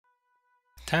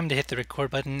Time to hit the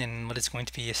record button in what is going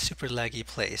to be a super laggy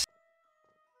place.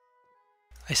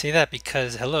 I say that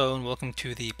because hello and welcome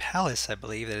to the palace, I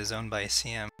believe, that is owned by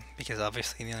CM, because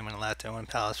obviously the only one allowed to own a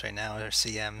palace right now are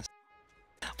CMs.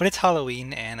 But it's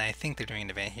Halloween and I think they're doing an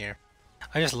event here.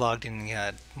 I just logged in and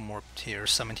got morphed here, or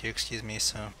summoned here, excuse me,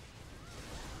 so...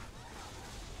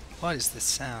 What is this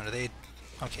sound? Are they...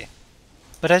 Okay.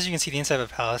 But as you can see, the inside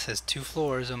of a palace has 2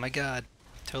 floors, oh my god.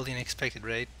 Totally unexpected,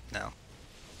 right? No.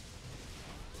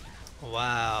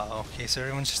 Wow, okay, so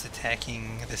everyone's just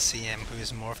attacking the CM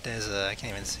who's morphed as a, I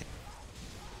can't even see.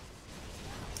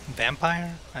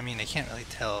 Vampire? I mean, I can't really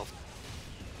tell.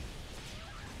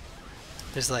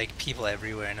 There's like people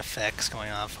everywhere and effects going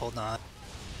off. Hold on.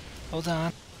 Hold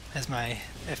on. As my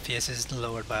FPS is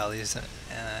lowered by all these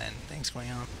and things going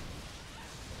on.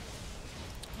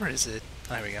 Where is it?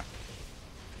 Oh, here we go.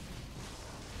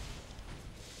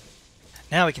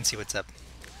 Now we can see what's up.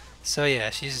 So yeah,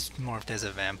 she's morphed as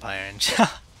a vampire and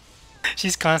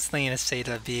she's constantly in a state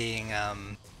of being,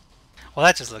 well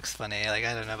that just looks funny, like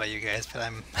I don't know about you guys, but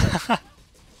I'm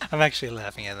I'm actually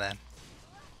laughing at that.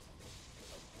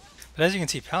 But as you can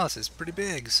see, Palace is pretty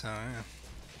big, so yeah.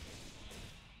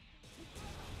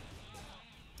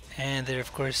 And they're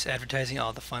of course advertising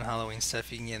all the fun Halloween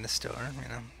stuff you can get in the store, you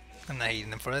know. I'm not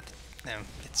hating them for it. No,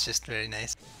 it's just very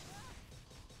nice.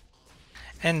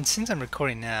 And since I'm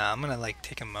recording now, I'm gonna like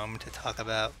take a moment to talk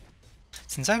about,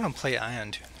 since I don't play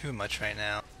Aion too much right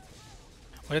now,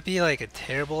 would it be like a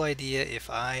terrible idea if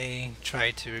I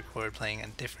tried to record playing a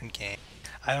different game?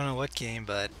 I don't know what game,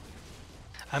 but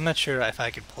I'm not sure if I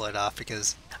could pull it off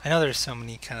because I know there's so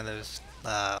many kind of those,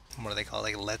 what do they call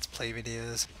it, like let's play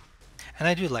videos. And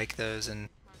I do like those, and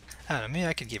I don't know, maybe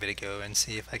I could give it a go and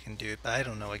see if I can do it, but I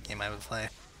don't know what game I would play.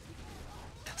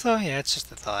 So yeah, it's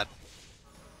just a thought.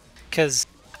 Because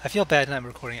I feel bad not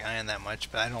recording Aion that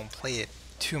much, but I don't play it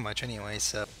too much anyway,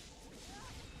 so...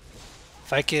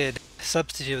 If I could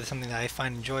substitute with something that I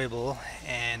find enjoyable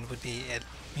and would be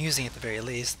amusing at the very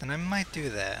least, then I might do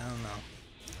that. I don't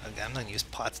know. Okay, I'm not gonna use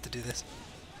pots to do this.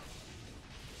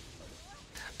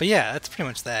 But yeah, that's pretty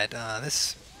much that.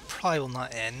 This probably will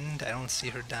not end. I don't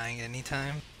see her dying at any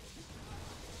time.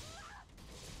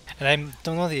 And I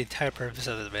don't know the entire purpose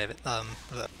of the event.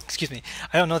 Excuse me.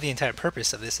 I don't know the entire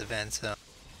purpose of this event, so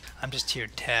I'm just here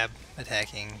tab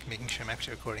attacking, making sure I'm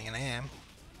actually recording, and I am.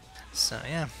 So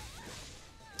yeah.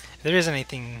 If there is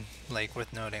anything like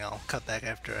worth noting, I'll cut back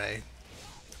after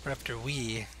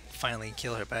we finally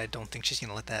kill her, but I don't think she's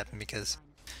gonna let that happen because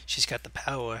she's got the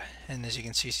power, and as you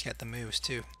can see, she's got the moves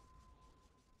too.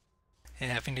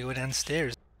 And having to go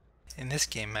downstairs in this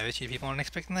game, I bet you people aren't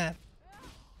expecting that.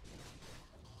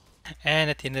 And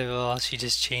at the end of it all, she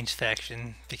just changed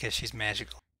faction because she's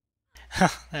magical.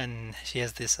 And she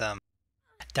has this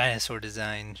dinosaur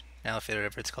design outfit, or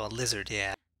whatever it's called, lizard,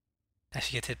 yeah. And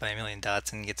she gets hit by a million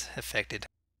dots and gets affected.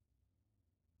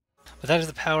 But that is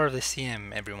the power of the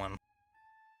CM, everyone.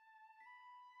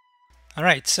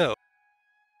 Alright, so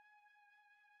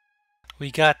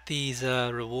we got these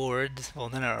rewards. Well,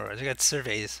 no, not rewards. We got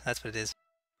surveys. That's what it is.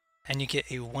 And you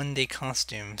get a one-day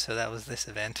costume. So that was this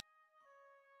event.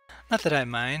 Not that I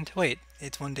mind. Wait,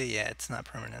 it's 1 day. Yeah, it's not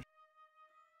permanent.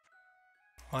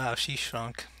 Wow, she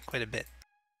shrunk quite a bit.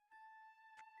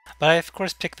 But I of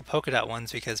course picked the polka dot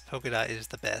ones because polka dot is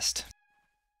the best.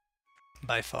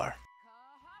 By far.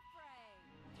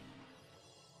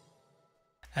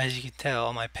 As you can tell,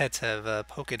 all my pets have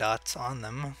polka dots on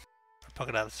them. Or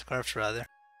polka dot scarves, rather.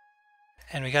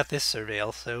 And we got this survey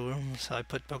also, so I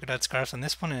put polka dot scarves on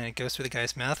this one and it goes through the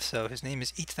guy's mouth, so his name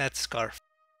is Eat That Scarf.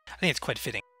 I think it's quite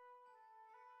fitting.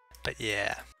 But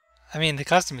yeah. I mean, the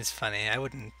costume is funny. I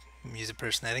wouldn't use it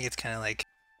personally. I think it's kind of like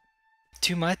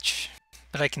too much,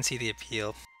 but I can see the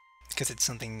appeal because it's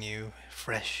something new,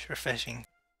 fresh, refreshing.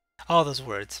 All those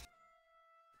words.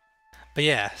 But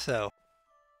yeah, so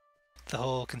the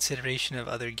whole consideration of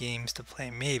other games to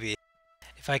play, maybe,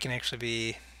 if I can actually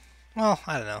be, well,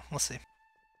 I don't know, we'll see.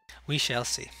 We shall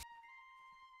see.